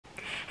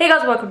Hey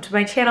guys, welcome to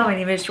my channel. My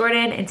name is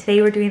Jordan and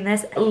today we're doing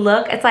this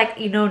look. It's like,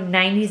 you know,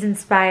 90s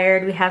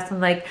inspired. We have some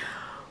like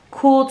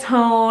cool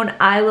tone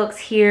eye looks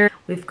here.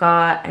 We've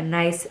got a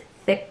nice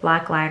thick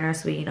black liner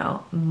so we, you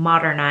know,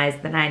 modernize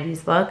the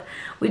 90s look.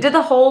 We did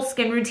the whole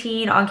skin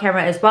routine on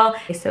camera as well.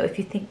 So if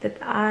you think that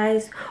the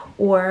eyes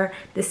or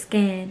the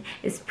skin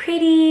is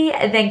pretty,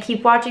 then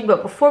keep watching.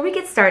 But before we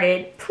get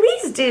started,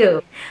 please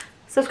do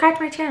subscribe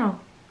to my channel.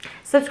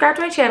 Subscribe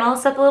to my channel,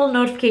 set the little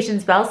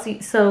notifications bell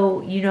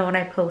so you know when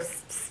I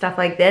post stuff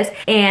like this,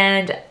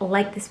 and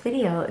like this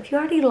video. If you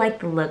already like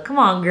the look, come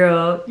on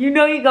girl, you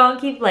know you're gonna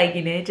keep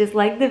liking it. Just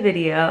like the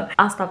video.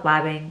 I'll stop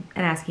blabbing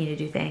and asking you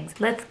to do things.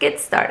 Let's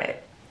get started.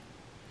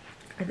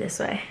 Or this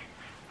way.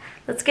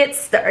 Let's get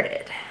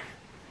started.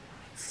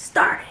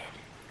 Started.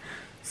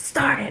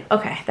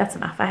 Okay, that's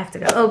enough. I have to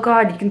go. Oh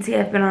god, you can see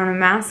I've been on a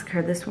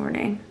massacre this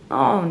morning.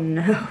 Oh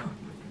no.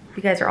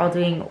 You guys are all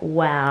doing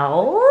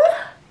well.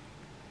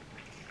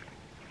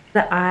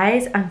 The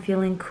eyes, I'm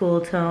feeling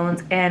cool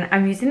tones, and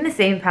I'm using the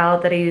same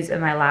palette that I used in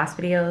my last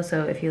video,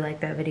 so if you like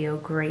that video,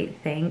 great,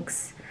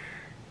 thanks.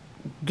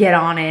 Get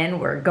on in,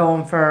 we're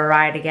going for a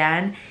ride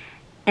again.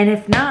 And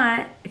if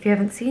not, if you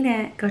haven't seen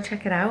it, go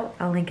check it out.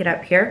 I'll link it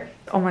up here.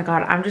 Oh my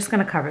god, I'm just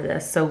gonna cover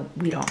this so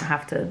we don't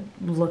have to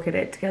look at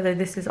it together.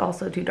 This is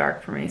also too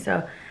dark for me,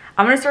 so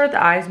I'm gonna start with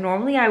the eyes.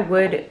 Normally I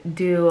would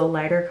do a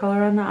lighter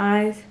color on the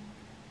eyes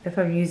if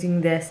I'm using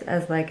this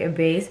as like a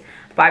base,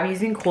 but I'm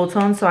using cool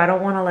tones, so I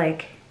don't wanna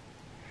like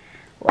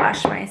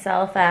wash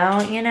myself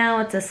out, you know,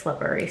 it's a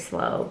slippery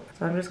slope.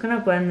 So I'm just gonna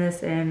blend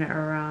this in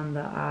around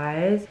the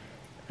eyes.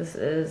 This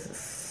is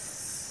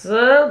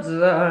so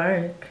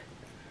dark.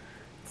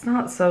 It's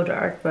not so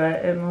dark,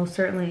 but it most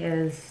certainly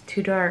is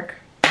too dark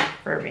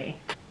for me.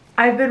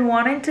 I've been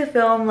wanting to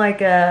film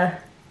like a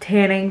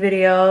tanning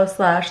video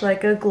slash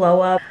like a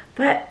glow up,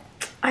 but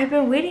I've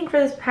been waiting for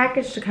this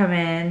package to come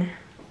in.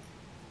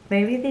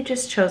 Maybe they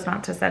just chose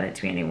not to send it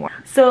to me anymore.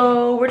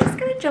 So we're just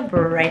gonna jump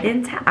right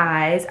into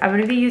eyes. I'm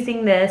gonna be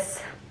using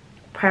this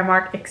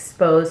Primark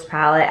Exposed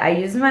palette. I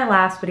used in my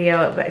last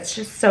video, but it's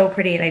just so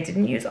pretty and I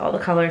didn't use all the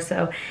colors,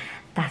 so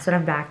that's what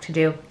I'm back to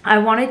do. I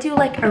wanna do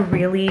like a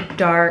really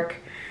dark,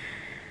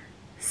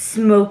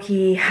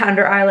 smoky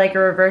under eye, like a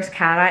reverse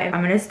cat eye.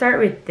 I'm gonna start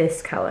with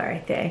this color, I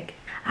think.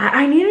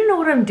 I need to know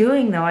what I'm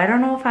doing though. I don't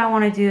know if I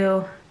wanna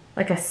do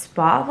like a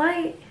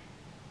spotlight.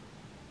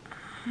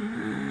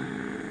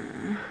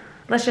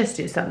 Let's just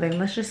do something.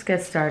 Let's just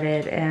get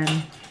started and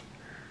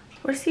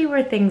we'll see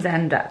where things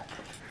end up.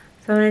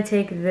 So I'm gonna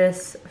take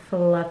this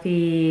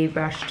fluffy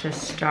brush to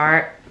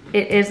start.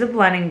 It is a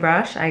blending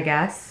brush, I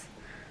guess.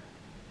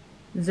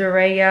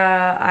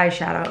 Juvia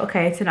eyeshadow.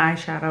 Okay, it's an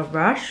eyeshadow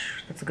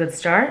brush. That's a good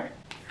start.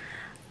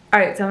 All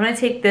right, so I'm gonna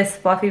take this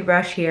fluffy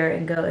brush here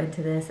and go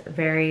into this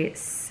very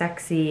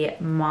sexy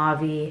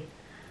mauve-y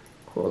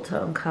cool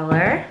tone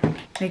color.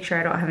 Make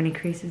sure I don't have any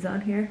creases on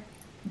here.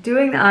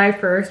 Doing the eye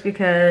first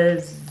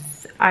because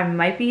I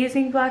might be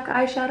using black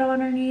eyeshadow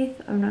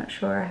underneath. I'm not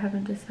sure, I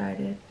haven't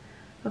decided.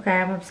 Okay,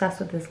 I'm obsessed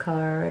with this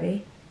color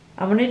already.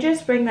 I'm gonna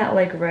just bring that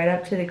like right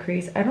up to the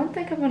crease. I don't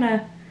think I'm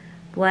gonna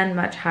blend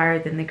much higher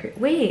than the crease.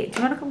 Wait, do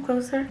you wanna come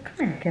closer?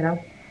 Come here,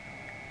 kiddo.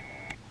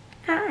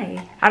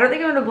 Hi. I don't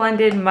think I'm gonna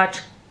blend in much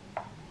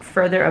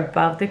further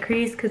above the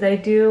crease because I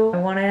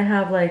wanna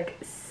have like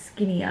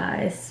skinny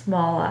eyes,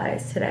 small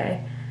eyes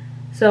today.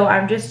 So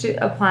I'm just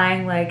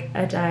applying like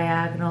a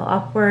diagonal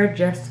upward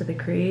just to the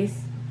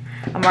crease.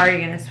 I'm already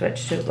gonna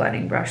switch to a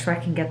blending brush so I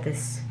can get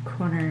this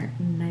corner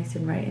nice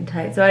and right and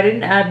tight. So I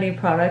didn't add any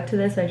product to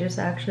this. I just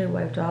actually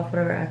wiped off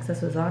whatever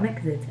excess was on it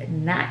because it's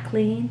not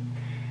clean.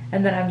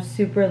 And then I'm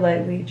super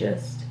lightly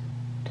just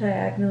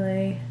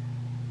diagonally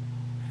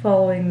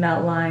following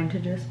that line to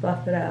just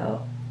buff it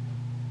out.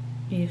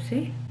 You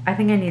see? I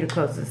think I need to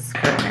close this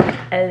curtain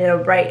a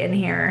little bright in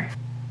here.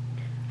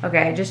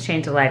 Okay, I just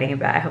changed the lighting a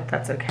bit. I hope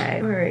that's okay.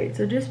 All right,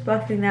 so just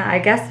buffing that. I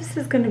guess this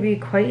is gonna be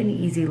quite an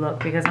easy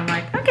look because I'm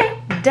like, okay,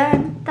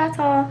 done, that's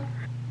all.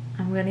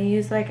 I'm gonna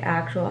use like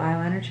actual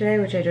eyeliner today,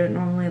 which I don't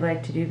normally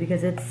like to do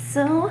because it's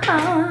so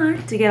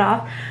hard to get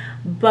off.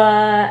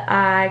 But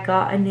I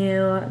got a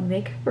new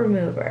makeup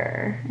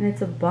remover and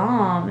it's a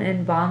balm,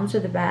 and balms are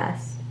the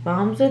best.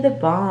 Balms are the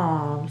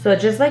bomb. So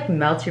it just like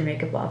melts your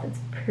makeup off. It's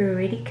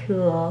pretty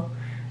cool.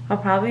 I'll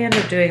probably end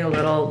up doing a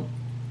little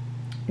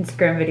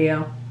Instagram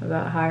video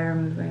about how I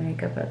remove my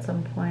makeup at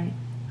some point.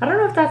 I don't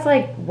know if that's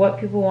like what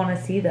people want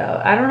to see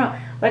though. I don't know.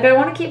 Like I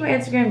want to keep my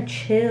Instagram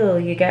chill,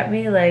 you get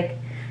me? Like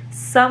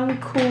some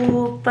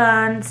cool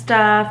fun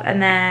stuff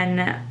and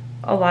then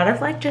a lot of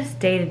like just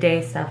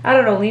day-to-day stuff. I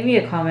don't know, leave me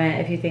a comment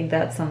if you think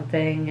that's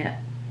something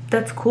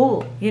that's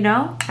cool, you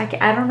know? I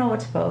don't know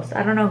what to post.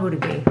 I don't know who to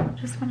be. I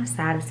just want to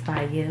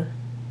satisfy you.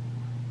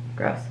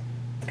 Gross.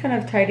 Kind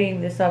of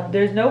tidying this up.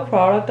 There's no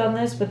product on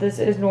this, but this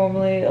is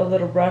normally a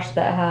little brush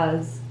that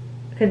has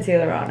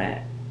concealer on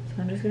it.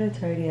 So I'm just gonna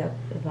tidy up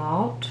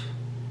that.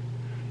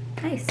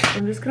 Nice.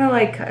 I'm just gonna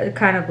like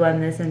kind of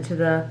blend this into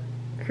the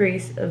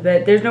crease a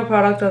bit. There's no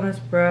product on this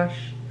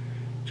brush,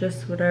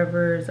 just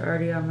whatever is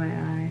already on my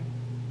eye.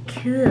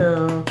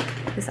 Cool.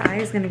 This eye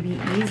is gonna be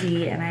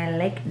easy and I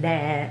like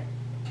that.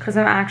 Cause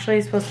I'm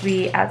actually supposed to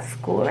be at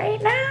school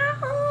right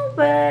now,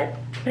 but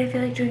I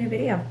feel like doing a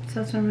video. So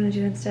that's what I'm gonna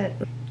do instead.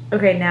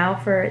 Okay, now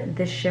for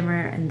the shimmer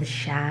and the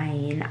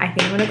shine. I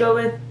think I'm gonna go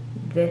with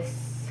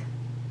this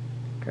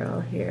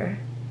girl here.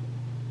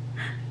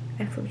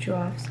 I flipped you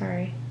off,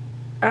 sorry.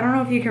 I don't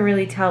know if you can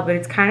really tell, but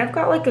it's kind of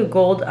got like a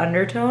gold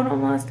undertone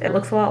almost. It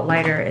looks a lot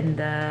lighter in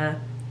the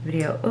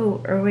video.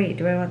 Oh, or wait,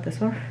 do I want this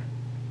one?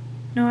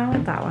 No, I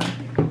want that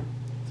one.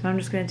 So I'm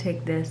just gonna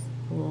take this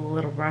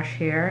little brush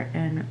here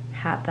and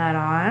pat that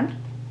on.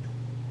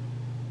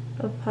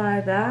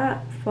 Apply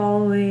that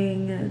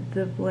following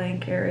the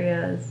blank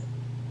areas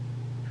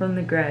from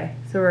the gray.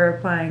 So we're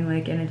applying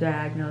like in a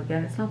diagonal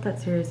again. It's not that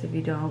serious if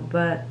you don't,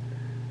 but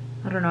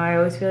I don't know, I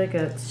always feel like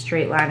a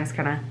straight line is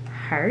kind of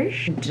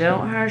harsh.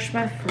 Don't harsh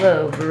my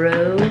flow,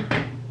 bro.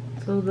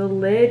 So the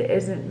lid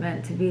isn't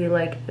meant to be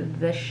like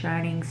the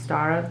shining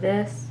star of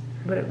this,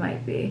 but it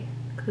might be.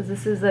 Because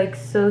this is like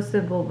so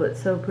simple but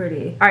so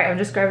pretty. Alright, I'm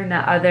just grabbing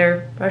that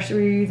other brush that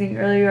we were using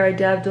earlier. I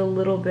dabbed a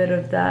little bit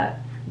of that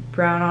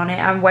brown on it.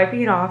 I'm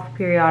wiping it off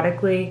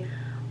periodically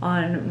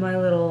on my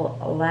little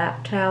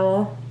lap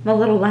towel. My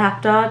little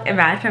lap dog.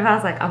 Imagine if I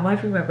was like, I'm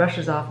wiping my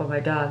brushes off on my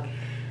dog.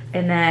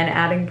 And then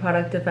adding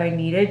product if I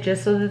need it,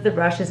 just so that the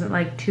brush isn't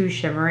like too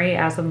shimmery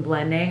as I'm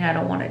blending. I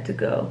don't want it to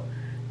go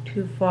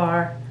too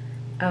far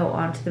out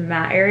onto the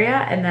matte area.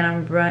 And then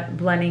I'm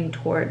blending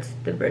towards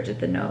the bridge of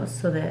the nose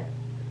so that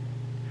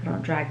I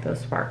don't drag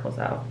those sparkles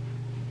out.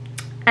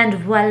 And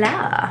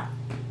voila!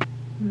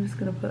 I'm just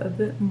gonna put a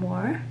bit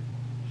more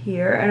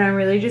here, and I'm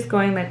really just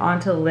going like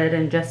onto the lid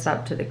and just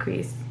up to the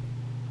crease.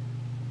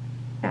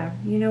 Yeah,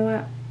 you know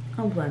what?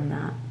 I'll blend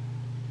that.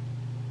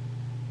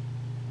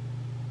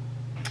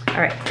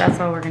 Alright, that's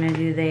all we're gonna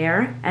do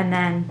there. And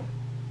then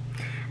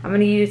I'm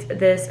gonna use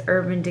this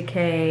Urban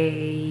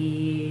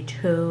Decay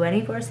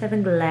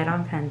 24/7 Glide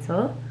on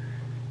pencil.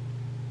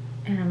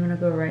 And I'm gonna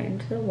go right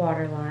into the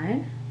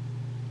waterline.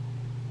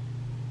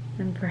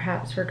 And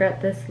perhaps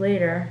regret this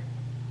later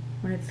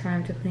when it's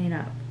time to clean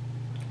up.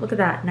 Look at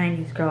that,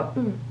 90s girl.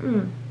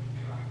 And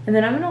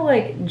then I'm gonna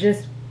like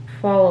just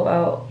follow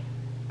out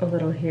a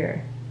little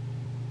here.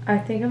 I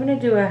think I'm gonna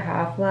do a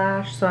half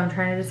lash, so I'm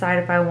trying to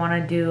decide if I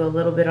wanna do a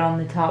little bit on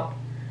the top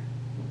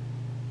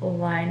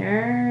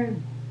liner,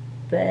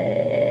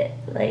 but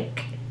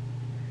like,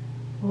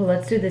 well,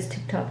 let's do this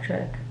TikTok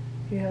trick.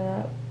 See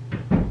how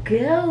that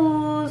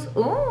goes.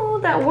 Ooh,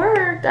 that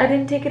worked. I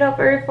didn't take it up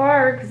very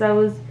far because I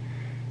was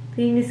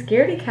being a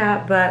scaredy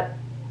cat, but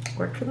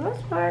worked for the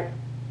most part.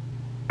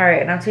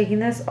 Alright, and I'm taking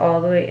this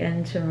all the way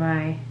into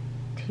my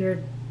tear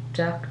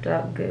duct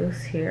up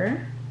goose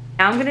here.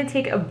 Now I'm gonna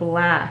take a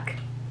black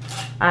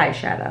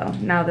eyeshadow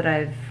now that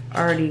I've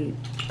already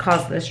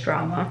caused this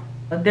drama.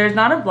 There's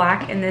not a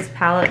black in this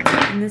palette.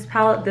 In this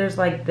palette, there's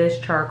like this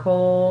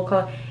charcoal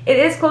color. It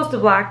is close to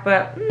black,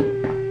 but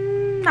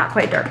not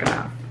quite dark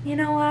enough. You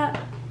know what?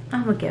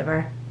 I'm a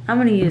giver. I'm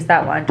gonna use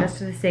that one just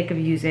for the sake of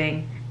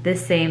using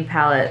this same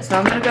palette. So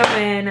I'm gonna go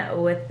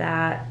in with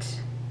that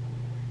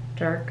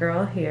dark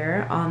girl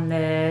here on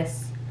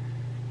this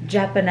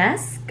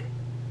Japanese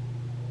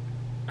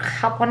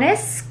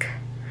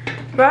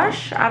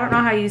brush. I don't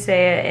know how you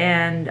say it,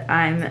 and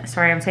I'm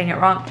sorry I'm saying it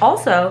wrong.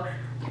 Also,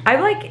 I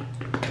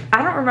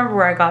don't remember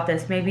where I got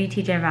this, maybe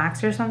TJ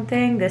Maxx or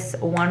something, this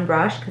one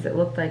brush, because it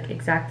looked like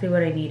exactly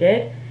what I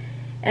needed.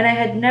 And I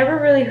had never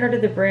really heard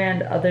of the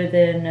brand other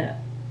than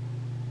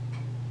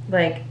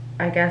like,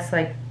 I guess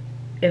like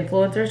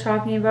influencers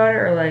talking about it,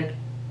 or like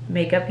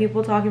makeup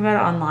people talking about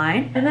it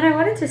online. And then I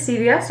went into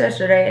CVS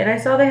yesterday and I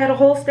saw they had a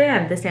whole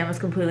stand. The stand was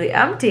completely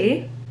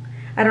empty.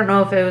 I don't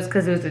know if it was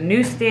because it was a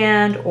new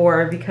stand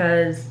or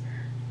because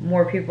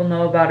more people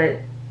know about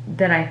it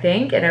than I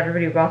think and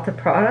everybody bought the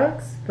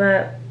products,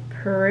 but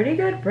pretty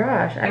good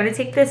brush. I'm gonna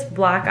take this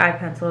black eye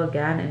pencil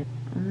again and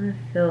I'm gonna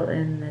fill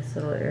in this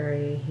little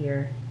area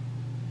here.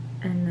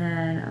 And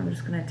then I'm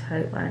just gonna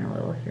tight line a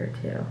little here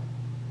too.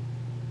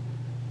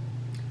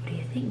 What do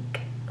you think?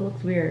 It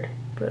looks weird,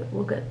 but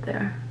we'll get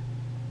there.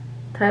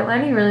 Tight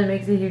lining really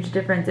makes a huge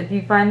difference. If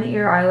you find that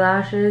your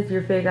eyelashes,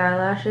 your fake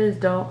eyelashes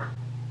don't,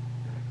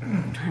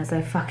 as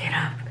I fuck it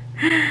up,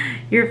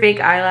 your fake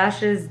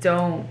eyelashes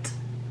don't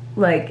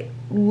like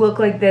look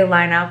like they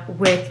line up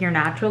with your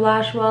natural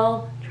lash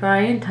well, try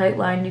and tight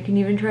line. You can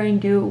even try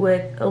and do it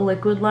with a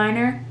liquid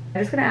liner.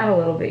 I'm just gonna add a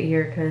little bit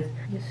here because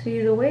you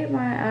see the way my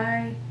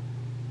eye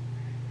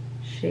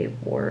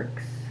shape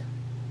works.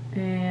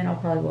 And I'll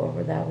probably go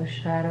over that with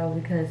shadow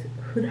because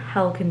who the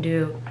hell can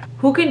do,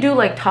 who can do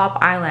like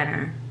top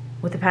eyeliner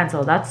with a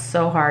pencil? That's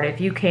so hard.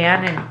 If you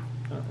can and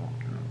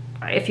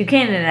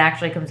it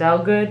actually comes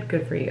out good,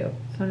 good for you.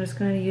 So I'm just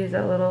going to use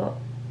that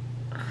little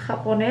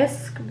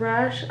Japanese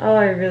brush. Oh,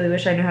 I really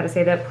wish I knew how to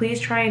say that. Please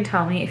try and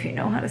tell me if you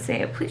know how to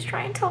say it. Please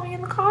try and tell me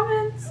in the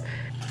comments.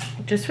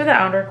 Just for the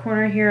outer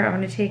corner here, I'm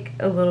going to take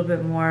a little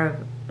bit more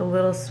of a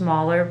little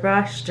smaller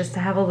brush just to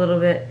have a little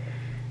bit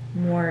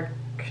more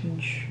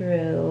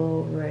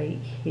control right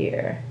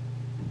here.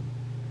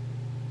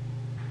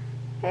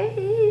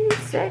 Hey,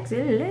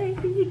 sexy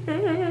lady.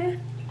 I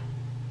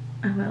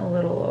went a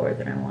little lower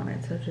than I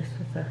wanted, so just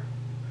with a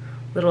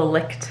little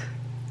licked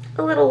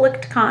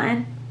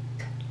cotton,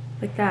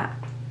 like that.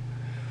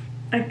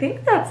 I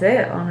think that's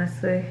it,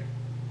 honestly.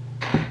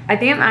 I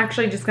think I'm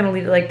actually just gonna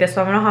leave it like this,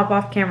 so I'm gonna hop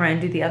off camera and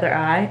do the other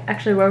eye.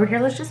 Actually, while we're here,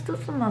 let's just do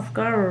some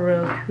mascara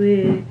real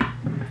quick.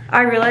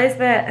 I realized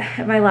that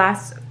in my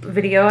last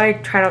video, I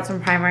tried out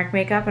some Primark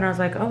makeup, and I was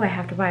like, oh, I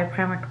have to buy a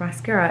Primark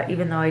mascara,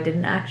 even though I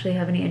didn't actually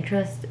have any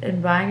interest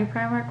in buying a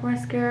Primark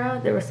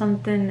mascara. There was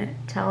something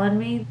telling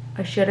me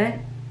I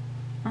shouldn't.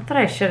 Not that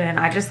I shouldn't,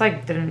 I just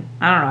like didn't,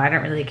 I don't know, I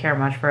didn't really care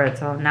much for it,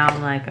 so now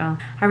I'm like, oh.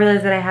 I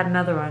realized that I had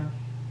another one.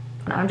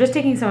 I'm just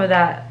taking some of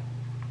that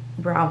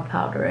brown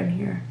powder in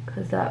here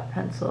because that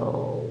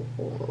pencil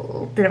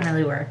didn't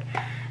really work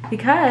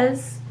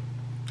because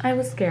I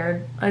was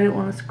scared. I didn't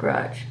want to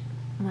scratch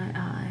my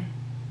eye.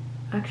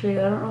 Actually,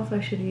 I don't know if I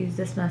should use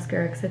this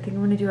mascara because I think I'm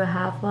going to do a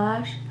half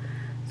lash.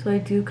 So I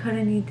do kind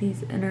of need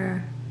these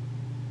inner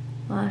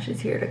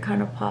lashes here to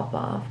kind of pop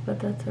off, but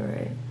that's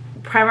alright.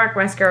 Primark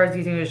mascara I was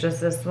using was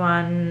just this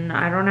one.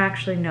 I don't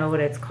actually know what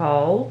it's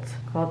called.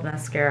 Called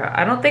mascara.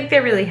 I don't think they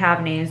really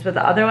have names, but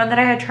the other one that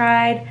I had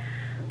tried,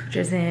 which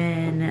is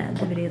in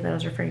the video that I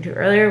was referring to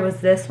earlier,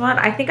 was this one.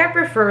 I think I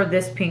prefer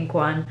this pink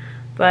one,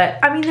 but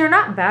I mean, they're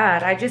not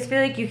bad. I just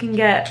feel like you can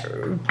get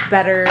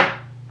better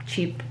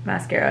cheap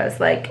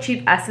mascaras, like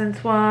cheap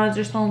Essence ones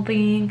or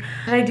something.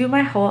 Did I do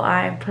my whole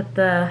eye and put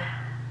the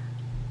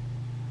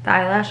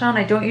eyelash on?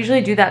 I don't usually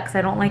do that because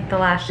I don't like the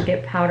lash to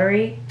get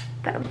powdery,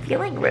 but I'm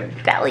feeling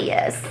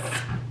rebellious.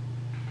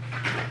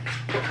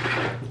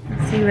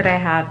 Let's see what I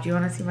have. Do you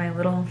want to see my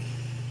little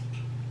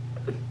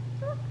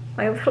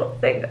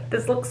thing?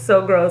 This looks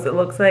so gross. It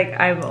looks like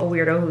I'm a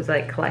weirdo who's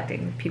like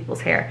collecting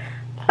people's hair,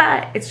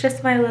 but it's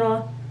just my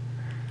little,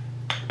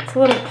 it's a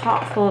little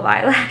pot full of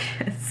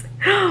eyelashes.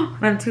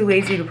 When I'm too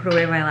lazy to put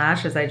away my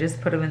lashes, I just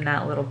put them in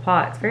that little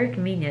pot. It's very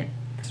convenient.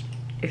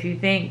 If you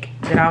think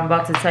that I'm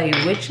about to tell you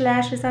which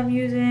lashes I'm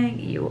using,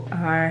 you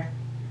are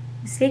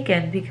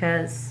mistaken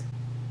because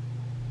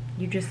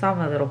you just saw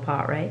my little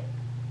pot, right?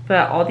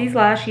 But all these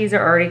lashes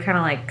are already kind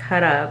of like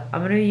cut up.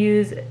 I'm gonna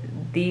use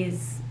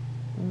these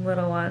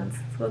little ones.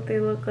 That's what they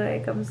look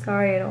like. I'm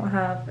sorry I don't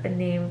have a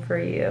name for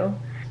you.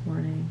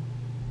 Morning.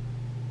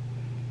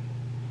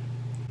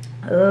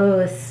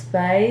 Oh,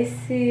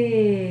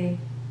 spicy.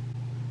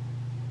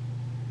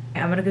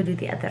 I'm gonna go do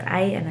the other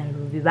eye and I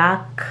will be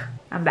back.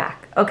 I'm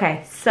back.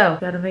 Okay, so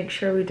gotta make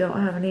sure we don't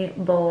have any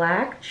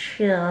black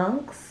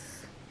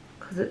chunks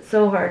because it's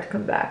so hard to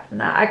come back from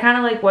that. I kind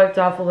of like wiped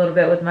off a little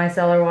bit with my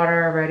micellar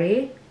water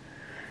already,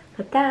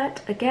 but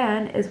that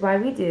again is why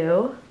we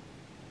do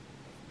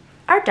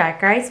our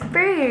dark eyes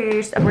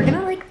first. And we're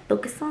gonna like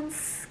focus on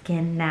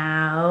skin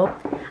now.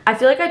 I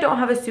feel like I don't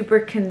have a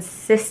super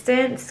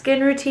consistent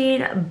skin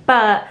routine,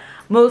 but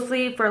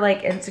mostly for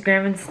like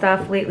Instagram and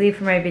stuff lately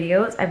for my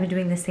videos, I've been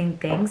doing the same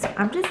thing. So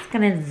I'm just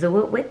gonna do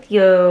it with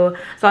you.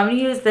 So I'm gonna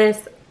use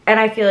this, and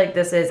I feel like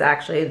this is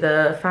actually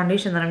the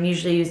foundation that I'm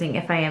usually using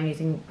if I am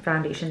using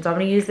foundation. So I'm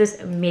gonna use this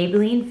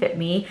Maybelline Fit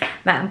Me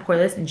Matte and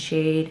Poreless in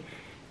shade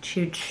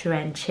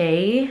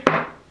Chuchuenche.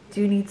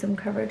 Do need some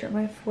coverage on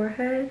my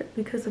forehead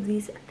because of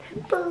these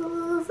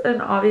pimples,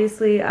 and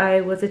obviously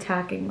I was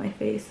attacking my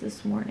face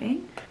this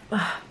morning.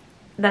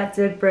 That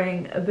did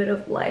bring a bit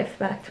of life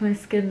back to my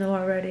skin though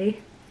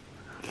already.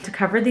 To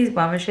cover these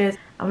blemishes,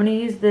 I'm gonna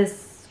use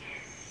this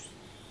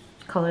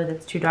color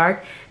that's too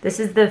dark. This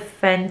is the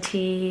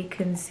Fenty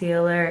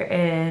concealer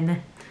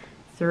in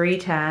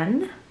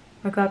 310.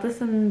 I got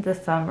this in the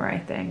summer, I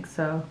think,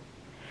 so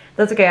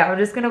that's okay. I'm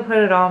just gonna put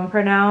it on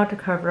for now to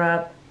cover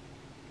up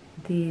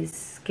these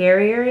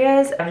scary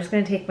areas. I'm just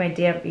gonna take my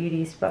damp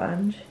beauty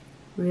sponge,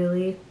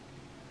 really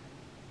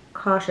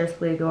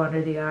cautiously go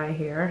under the eye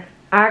here.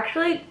 I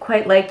actually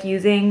quite like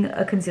using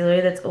a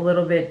concealer that's a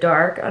little bit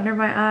dark under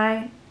my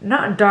eye.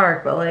 Not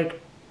dark, but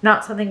like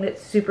not something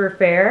that's super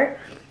fair.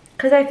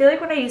 Because I feel like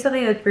when I use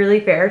something that's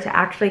really fair to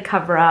actually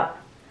cover up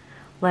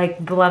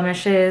like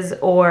blemishes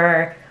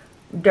or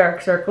dark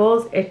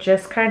circles, it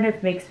just kind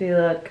of makes me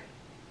look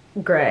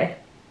gray.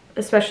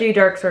 Especially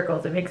dark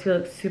circles, it makes me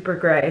look super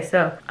gray.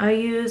 So I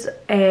use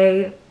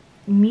a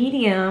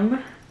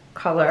medium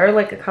color,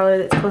 like a color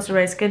that's close to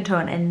my skin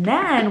tone. And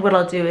then what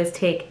I'll do is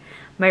take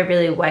my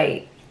really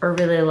white or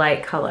really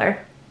light color,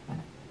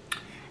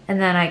 and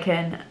then I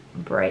can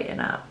brighten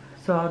up.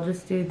 So I'll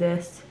just do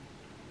this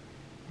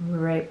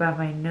right by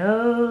my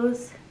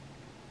nose,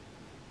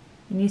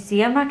 and you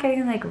see I'm not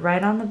getting like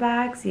right on the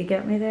bags. You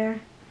get me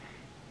there?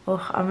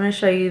 Oh, I'm gonna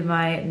show you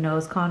my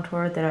nose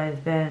contour that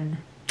I've been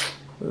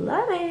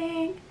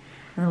loving,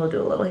 and then we'll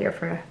do a little here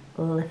for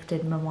a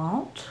lifted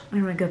moment. I'm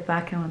gonna go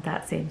back in with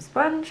that same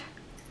sponge.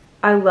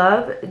 I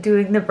love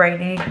doing the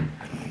brightening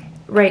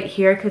right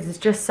here because it's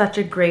just such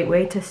a great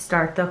way to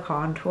start the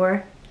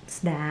contour.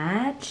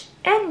 Snatch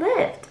and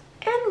lift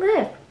and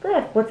lift,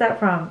 lift. What's that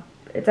from?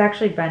 It's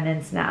actually Bend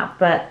and Snap,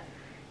 but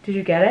did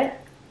you get it?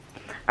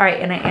 All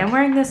right, and I am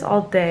wearing this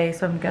all day,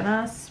 so I'm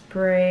gonna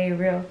spray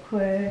real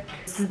quick.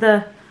 This is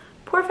the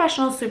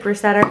Porefessional Super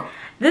Setter.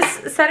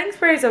 This setting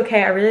spray is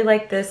okay. I really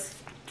like this,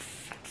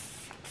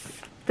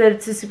 that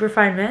it's a super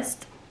fine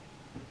mist.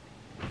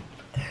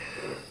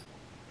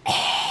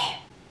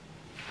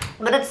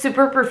 But it's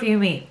super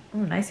perfumey.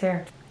 Ooh, nice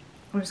hair.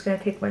 I'm just gonna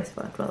take my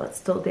sponge while it's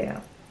still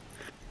damp.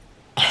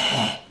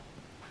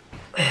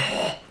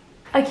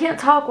 I can't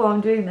talk while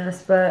I'm doing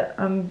this, but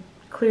I'm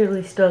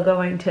clearly still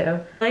going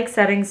to. Like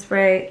setting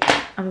spray,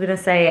 I'm gonna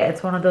say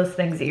it's one of those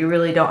things that you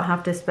really don't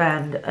have to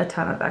spend a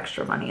ton of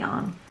extra money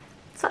on.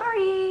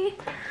 Sorry.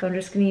 So I'm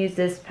just gonna use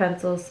this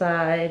pencil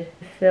side,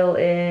 fill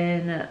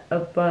in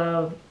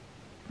above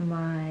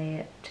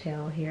my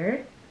tail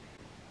here,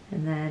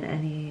 and then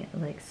any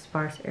like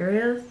sparse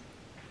areas.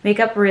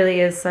 Makeup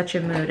really is such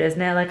a mood,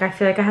 isn't it? Like I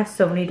feel like I have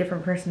so many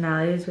different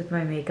personalities with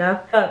my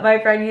makeup. My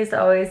friend used to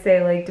always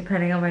say like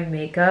depending on my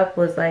makeup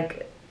was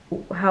like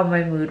how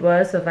my mood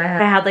was. So if I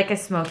had like a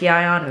smoky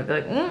eye on, it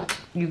would be like,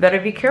 you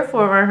better be careful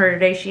around her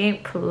today. She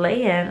ain't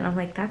playing. And I'm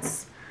like,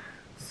 that's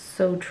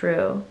so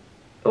true.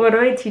 One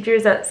of my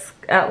teachers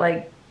at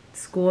like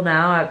school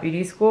now, at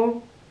beauty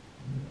school,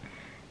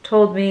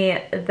 told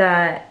me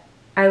that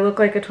I look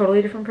like a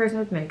totally different person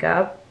with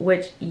makeup,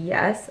 which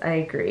yes, I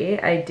agree,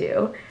 I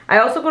do. I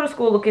also go to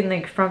school looking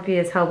like frumpy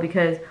as hell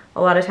because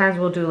a lot of times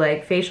we'll do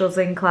like facials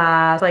in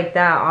class, like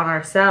that on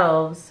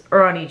ourselves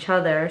or on each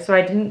other. So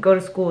I didn't go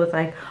to school with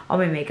like all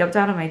my makeup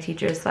done, and my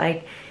teacher's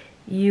like,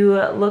 you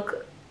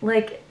look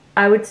like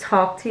I would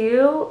talk to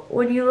you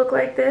when you look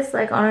like this,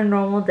 like on a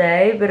normal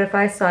day, but if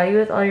I saw you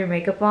with all your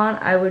makeup on,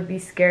 I would be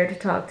scared to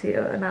talk to you.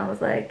 And I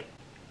was like,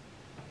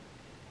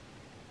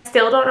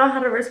 still don't know how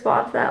to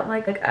respond to that. I'm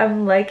like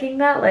I'm liking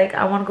that. Like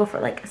I want to go for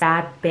like a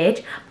bad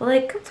bitch, but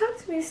like come talk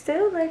to me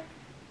still, like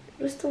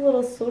just a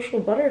little social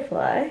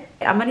butterfly.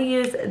 I'm gonna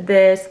use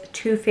this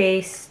Too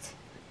Faced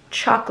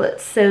Chocolate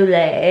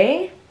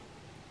Soleil.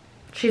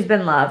 She's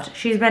been loved.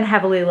 She's been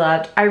heavily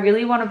loved. I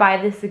really want to buy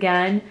this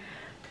again,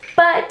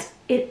 but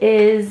it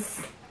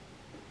is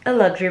a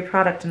luxury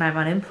product and I'm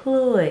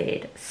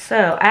unemployed.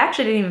 So I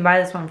actually didn't even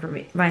buy this one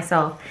for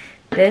myself.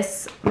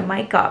 This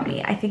Mike got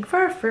me, I think, for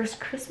our first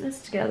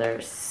Christmas together.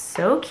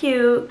 So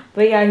cute.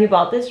 But yeah, he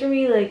bought this for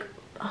me like,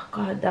 oh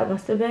god, that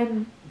must have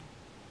been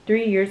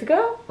 3 years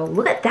ago. Oh,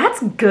 look at,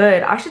 that's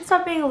good. I should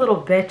stop being a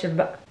little bitch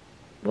about,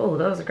 whoa,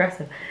 that was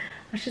aggressive.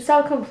 I should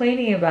stop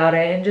complaining about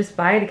it and just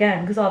buy it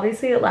again, because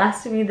obviously it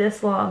lasted me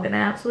this long and I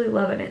absolutely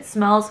love it. It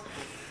smells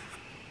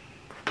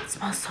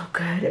so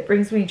good. It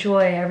brings me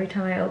joy every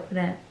time I open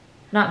it.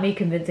 Not me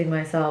convincing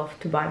myself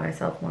to buy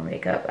myself more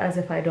makeup, as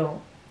if I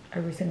don't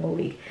every single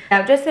week.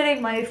 I'm just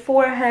hitting my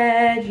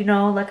forehead, you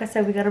know, like I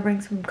said, we gotta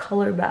bring some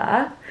color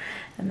back.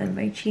 And then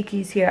my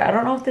cheekies here. I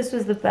don't know if this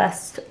was the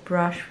best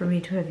brush for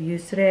me to have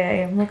used today.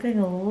 I am looking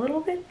a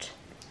little bit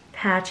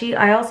patchy.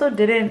 I also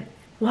didn't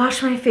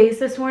wash my face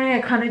this morning.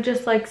 I kind of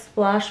just like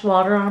splashed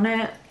water on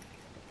it.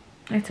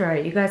 It's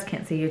alright, you guys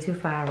can't see, you're too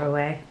far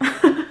away.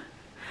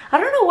 I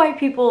don't know why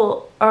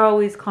people are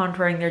always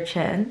contouring their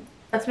chin.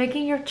 That's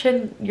making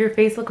your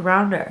face look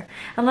rounder.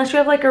 Unless you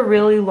have like a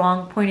really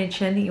long pointed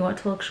chin that you want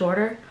to look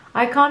shorter.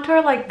 I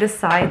contour like the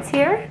sides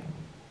here.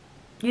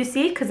 You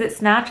see? Because it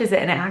snatches it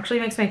and it actually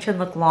makes my chin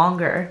look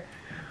longer.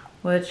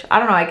 Which, I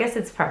don't know, I guess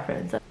it's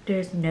preference.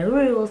 There's no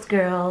rules,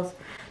 girls.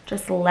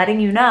 Just letting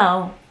you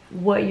know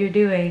what you're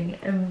doing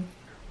and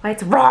why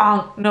it's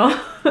wrong. No.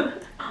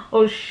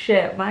 Oh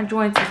shit, my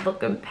joints is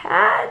looking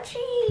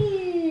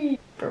patchy.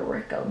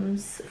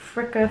 Frickums.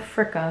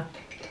 Fricka.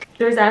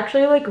 There's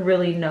actually like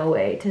really no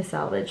way to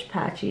salvage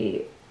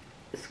patchy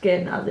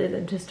skin other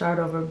than to start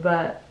over,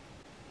 but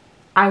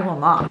I will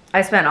not.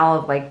 I spent all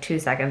of like 2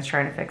 seconds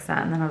trying to fix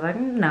that and then I was like,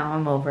 no,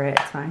 I'm over it,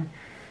 it's fine.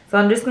 So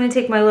I'm just gonna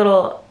take my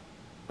little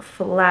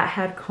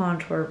flathead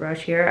contour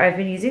brush here. I've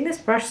been using this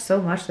brush so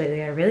much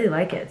lately. I really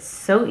like it. It's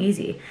so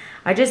easy.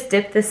 I just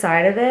dip the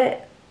side of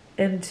it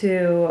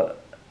into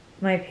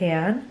my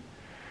pan,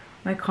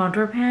 my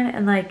contour pan,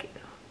 and like,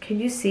 can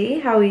you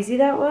see how easy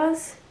that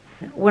was?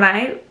 When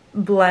I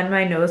blend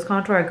my nose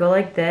contour, I go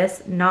like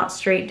this, not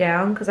straight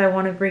down, because I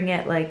want to bring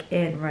it like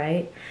in,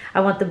 right? I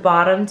want the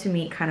bottom to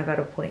meet kind of at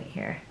a point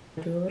here.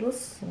 Do a little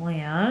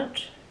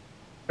slant.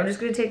 I'm just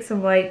going to take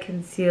some light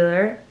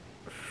concealer.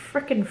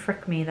 Frickin'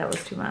 frick me, that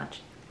was too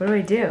much. What do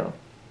I do?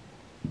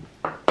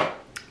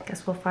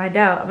 Guess we'll find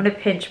out. I'm going to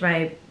pinch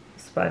my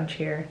sponge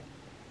here.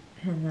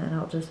 And then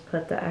I'll just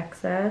put the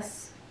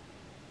excess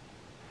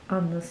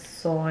on the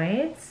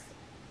sides.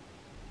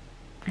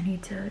 I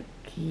need to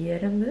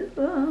get a move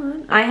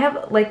on. I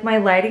have, like, my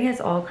lighting is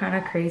all kind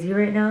of crazy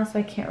right now, so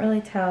I can't really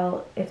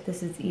tell if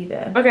this is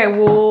even. Okay,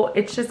 well,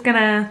 it's just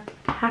gonna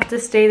have to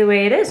stay the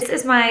way it is. This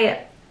is my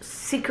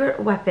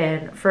secret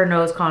weapon for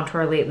nose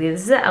contour lately.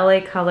 This is a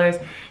LA Colors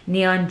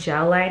Neon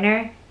Gel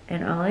Liner,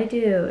 and all I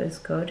do is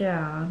go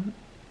down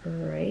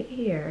right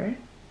here.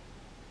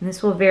 And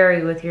this will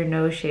vary with your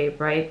nose shape,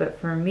 right? But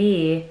for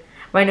me,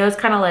 my nose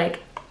kind of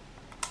like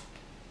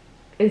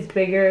is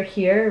bigger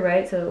here,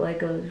 right? So it like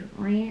goes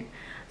right.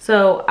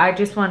 So I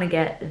just want to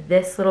get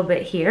this little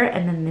bit here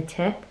and then the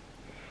tip.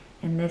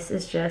 And this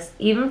is just,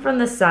 even from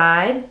the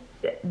side,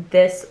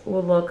 this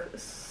will look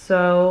so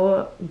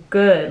so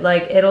good.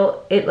 Like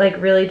it like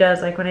really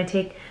does, like when I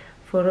take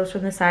photos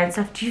from the side and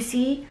stuff, do you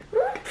see?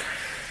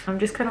 I'm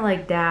just kind of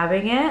like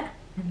dabbing it,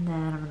 and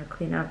then I'm gonna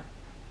clean up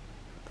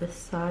the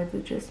sides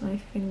with just my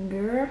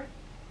finger.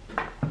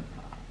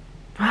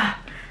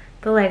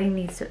 The lighting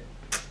needs to,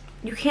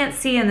 you can't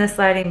see in this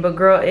lighting, but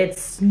girl,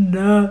 it's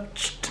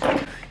snatched.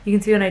 You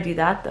can see when I do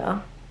that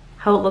though,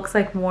 how it looks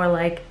like more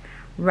like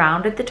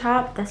round at the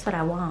top. That's what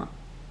I want.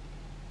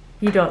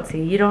 You don't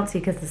see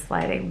because it's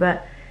lighting,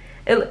 but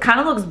it kind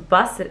of looks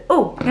busted.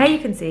 Oh, now you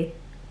can see.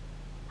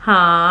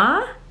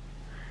 Huh?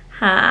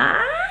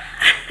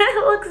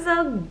 It looks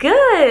so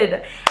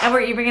good. And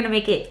we're gonna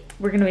make it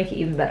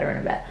even better in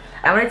a bit.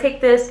 I'm gonna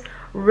take this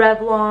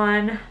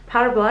Revlon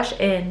powder blush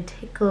in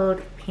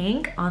Tickled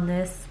Pink on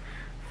this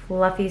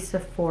fluffy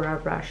Sephora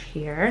brush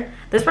here.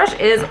 This brush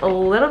is a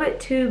little bit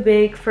too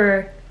big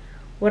for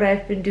what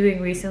I've been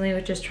doing recently,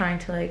 which is trying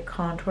to like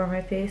contour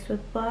my face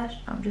with blush.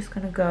 I'm just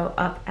gonna go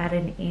up at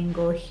an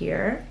angle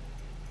here,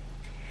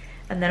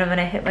 and then I'm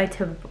gonna hit my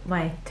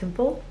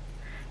temple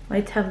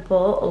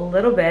a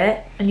little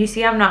bit. And you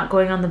see I'm not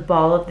going on the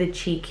ball of the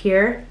cheek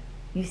here.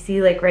 You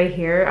see like right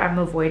here I'm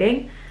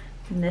avoiding,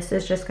 and this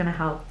is just gonna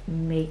help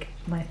make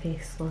my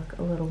face look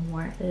a little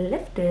more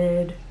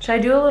lifted. Should I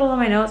do a little on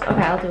my nose?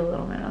 Okay, I'll do a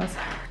little on my nose.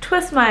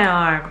 Twist my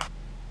arm.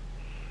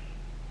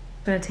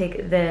 I'm gonna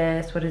take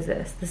this, what is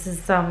this? This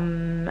is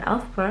some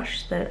e.l.f.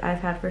 brush that I've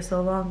had for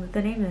so long that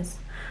the name is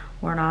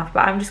worn off,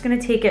 but I'm just gonna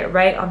take it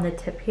right on the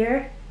tip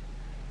here.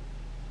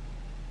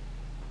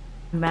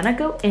 I'm gonna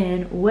go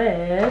in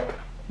with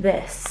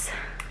this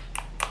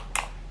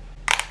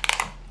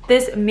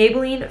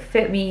Maybelline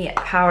Fit Me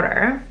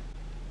powder.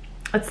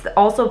 It's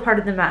also part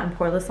of the Matte and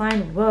Poreless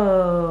line.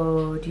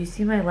 Whoa, do you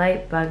see my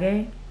light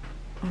bugging?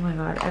 Oh my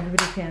god,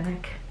 everybody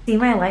panic. See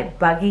my light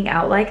bugging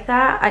out like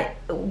that?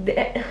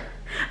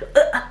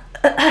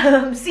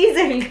 I'm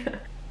seizing.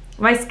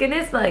 My skin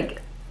is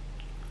like,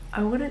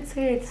 I wouldn't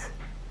say it's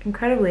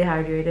incredibly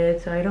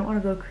hydrated, so I don't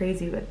want to go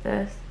crazy with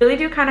this. You really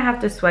do kind of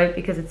have to swipe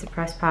because it's a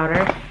pressed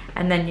powder,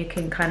 and then you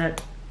can kind of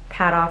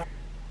pat off.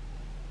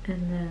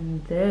 And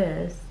then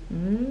this,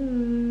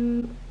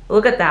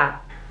 look at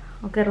that.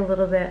 I'll get a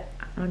little bit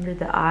under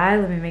the eye.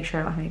 Let me make sure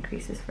I don't have any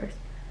creases first.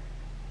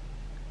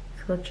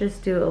 So let's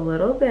just do a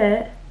little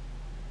bit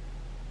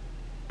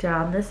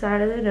down the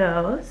side of the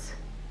nose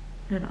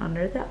and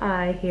under the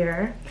eye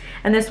here.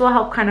 And this will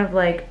help kind of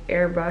like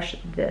airbrush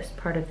this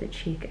part of the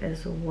cheek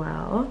as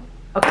well.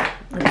 Okay,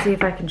 let's see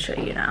if I can show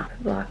you now.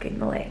 Blocking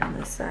the light on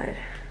this side.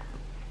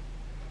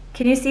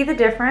 Can you see the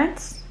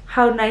difference?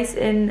 How nice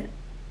and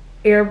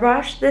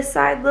airbrush this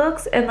side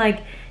looks, and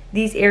like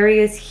these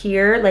areas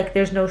here, like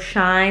there's no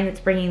shine, it's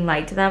bringing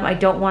light to them. I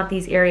don't want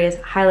these areas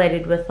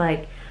highlighted with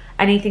like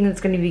anything that's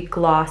going to be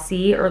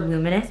glossy or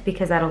luminous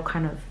because that'll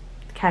kind of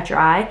catch your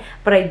eye,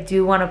 but I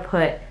do want to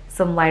put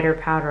some lighter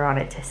powder on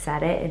it to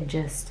set it, and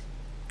just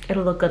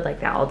it'll look good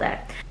like that all day.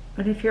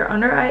 And if your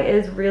under eye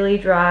is really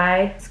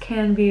dry, this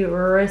can be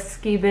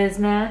risky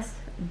business,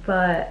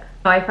 but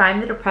I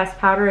find that a pressed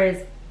powder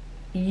is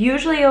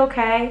usually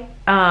okay,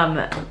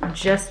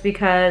 just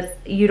because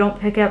you don't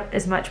pick up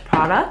as much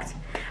product.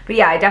 But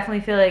yeah, I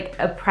definitely feel like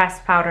a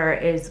pressed powder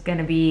is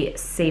gonna be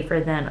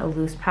safer than a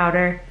loose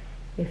powder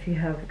if you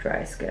have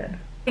dry skin.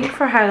 I think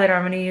for highlighter,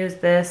 I'm gonna use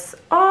this.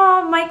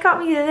 Oh, Mike got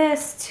me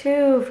this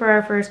too for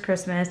our first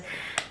Christmas.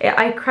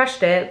 I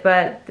crushed it,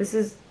 but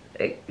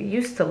it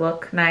used to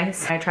look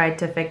nice. I tried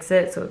to fix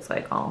it, so it's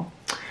like all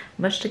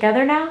mushed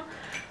together now.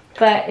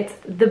 But it's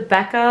the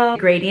Becca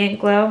Gradient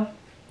Glow.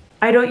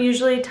 I don't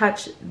usually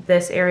touch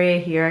this area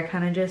here. I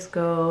kind of just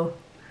go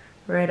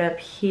right up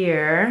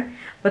here.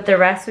 But the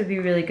rest would be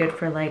really good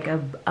for like a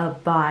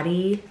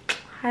body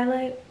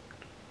highlight.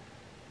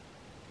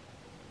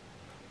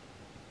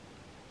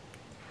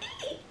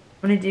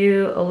 I'm gonna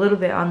do a little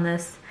bit on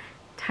this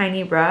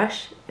tiny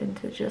brush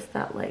into just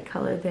that light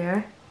color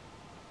there.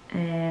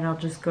 And I'll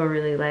just go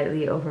really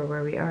lightly over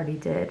where we already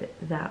did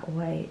that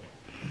white.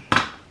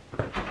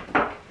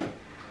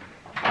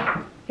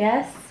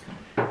 Yes?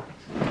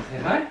 Say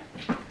hi.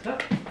 What's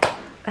up?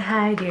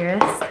 Hi,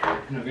 dearest.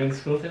 You're not going to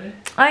school today?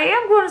 I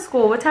am going to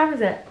school. What time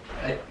is it?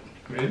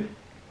 Really?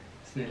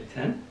 It's nearly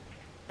 10.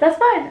 That's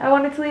fine. I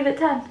wanted to leave at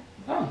 10.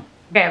 Oh.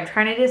 Okay, I'm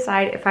trying to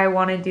decide if I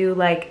want to do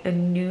like a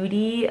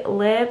nudie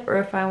lip or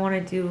if I want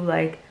to do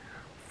like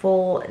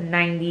full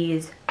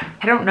 90s.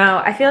 I don't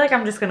know. I feel like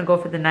I'm just going to go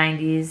for the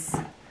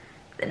 90s.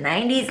 The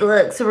 90s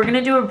look. So we're going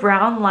to do a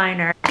brown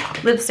liner.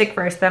 Lipstick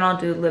first, then I'll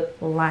do lip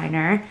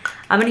liner.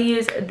 I'm going to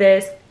use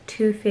this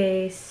Too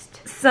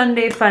Faced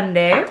Sunday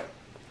Funday.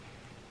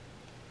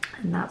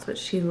 And that's what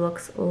she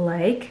looks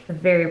like. A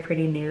very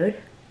pretty nude.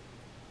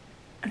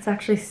 It's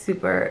actually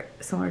super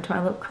similar to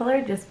my lip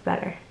color, just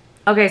better.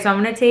 Okay, so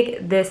I'm going to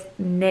take this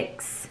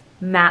NYX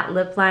matte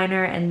lip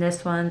liner, and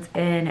this one's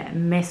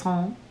in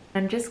Maison.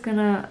 I'm just going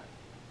to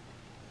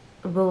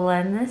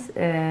blend this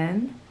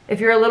in. If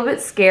you're a little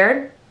bit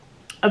scared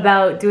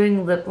about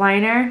doing lip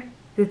liner,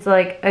 it's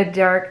like a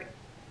dark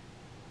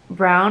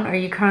brown, or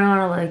you kind of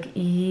want to like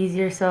ease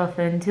yourself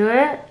into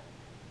it.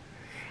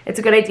 it's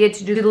a good idea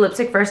to do the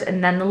lipstick first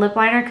and then the lip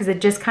liner because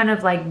it just kind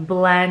of like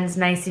blends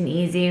nice and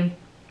easy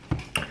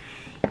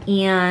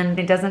and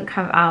it doesn't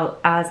come out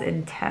as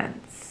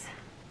intense.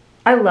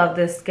 I love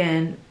this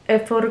skin.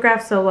 It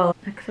photographs so well,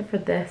 except for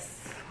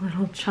this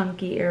little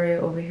chunky area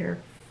over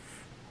here.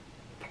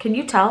 Can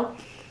you tell?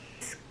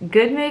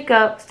 Good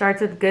makeup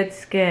starts with good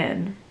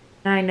skin.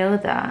 And I know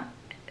that.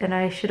 And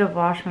I should have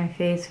washed my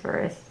face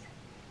first.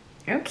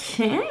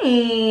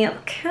 Okay.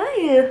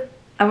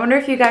 I wonder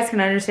if you guys can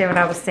understand what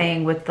I was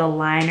saying with the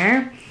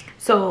liner.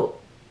 So,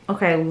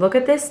 okay, look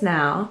at this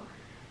now.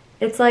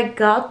 It's like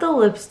got the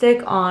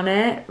lipstick on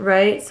it,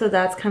 right? So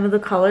that's kind of the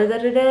color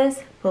that it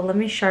is. But let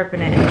me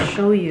sharpen it and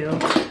show you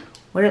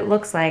what it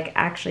looks like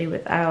actually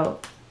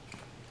without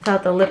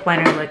the lip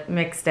liner like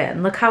mixed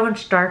in. Look how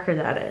much darker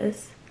that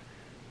is.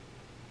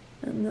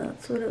 And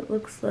that's what it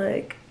looks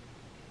like.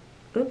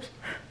 Oops.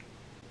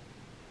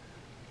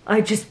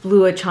 I just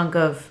blew a chunk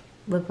of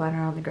lip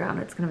liner on the ground.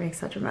 It's gonna make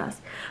such a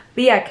mess.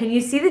 But yeah, can you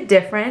see the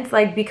difference?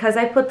 Like because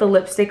I put the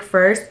lipstick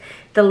first,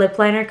 the lip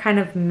liner kind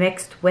of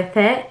mixed with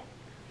it.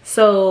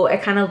 So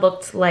it kind of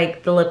looked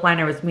like the lip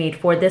liner was made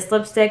for this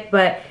lipstick,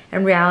 but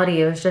in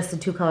reality it was just the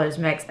two colors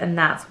mixed, and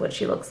that's what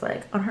she looks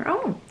like on her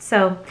own.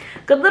 So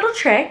good little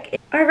trick.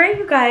 All right,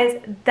 you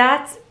guys,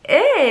 that's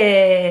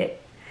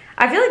it.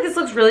 I feel like this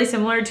looks really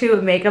similar to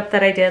a makeup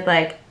that I did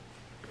like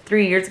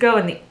 3 years ago,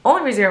 and the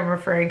only reason I'm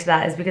referring to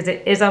that is because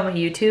it is on my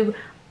YouTube,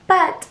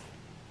 but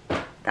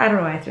I don't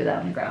know why I threw that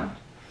on the ground.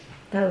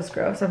 That was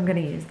gross. I'm gonna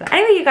use that.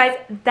 Anyway, you guys,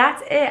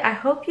 that's it. I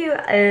hope you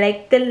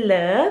like the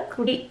look.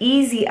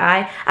 Easy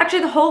eye.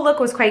 Actually, the whole look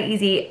was quite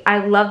easy. I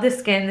love the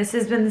skin. This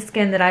has been the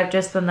skin that I've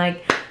just been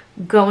like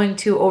going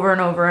to over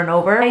and over and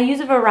over. I use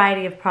a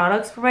variety of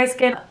products for my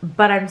skin,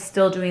 but I'm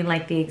still doing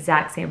like the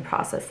exact same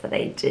process that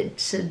I did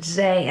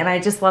today, and I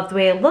just love the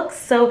way it looks.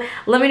 So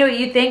let me know what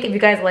you think. If you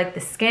guys like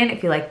the skin,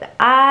 if you like the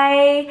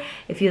eye,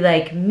 if you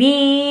like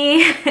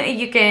me,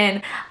 you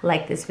can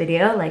like this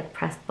video, like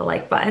press the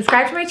like button,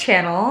 subscribe to my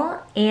channel,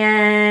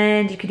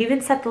 and you could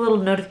even set the little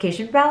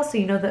notification bell so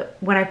you know that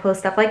when I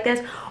post stuff like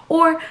this.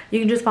 Or you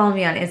can just follow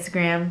me on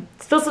Instagram.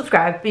 Still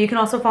subscribe, but you can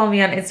also follow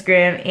me on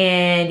Instagram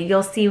and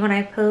you'll see when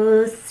I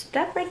post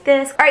stuff like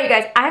this. All right, you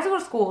guys, I have to go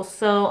to school,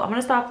 so I'm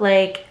gonna stop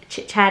like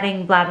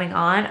chit-chatting, blabbing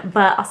on,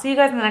 but I'll see you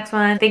guys in the next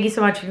one. Thank you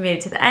so much if you made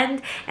it to the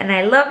end, and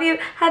I love you.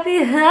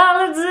 Happy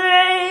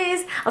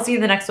holidays. I'll see you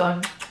in the next one.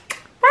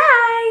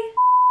 Bye.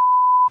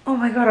 Oh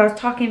my God, I was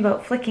talking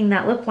about flicking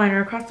that lip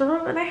liner across the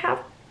room and I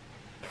have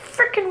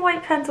freaking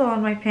white pencil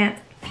on my pants.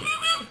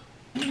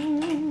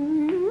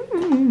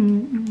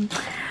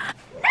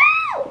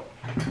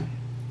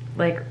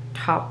 Like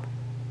top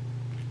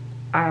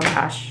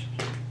eyelash,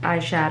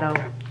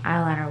 eyeshadow,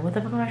 eyeliner. What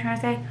the fuck am I trying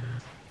to say?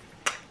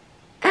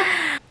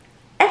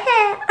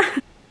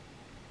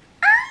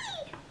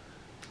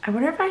 I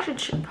wonder if I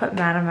should put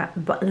Madame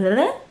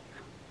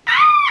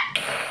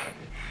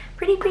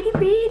pretty.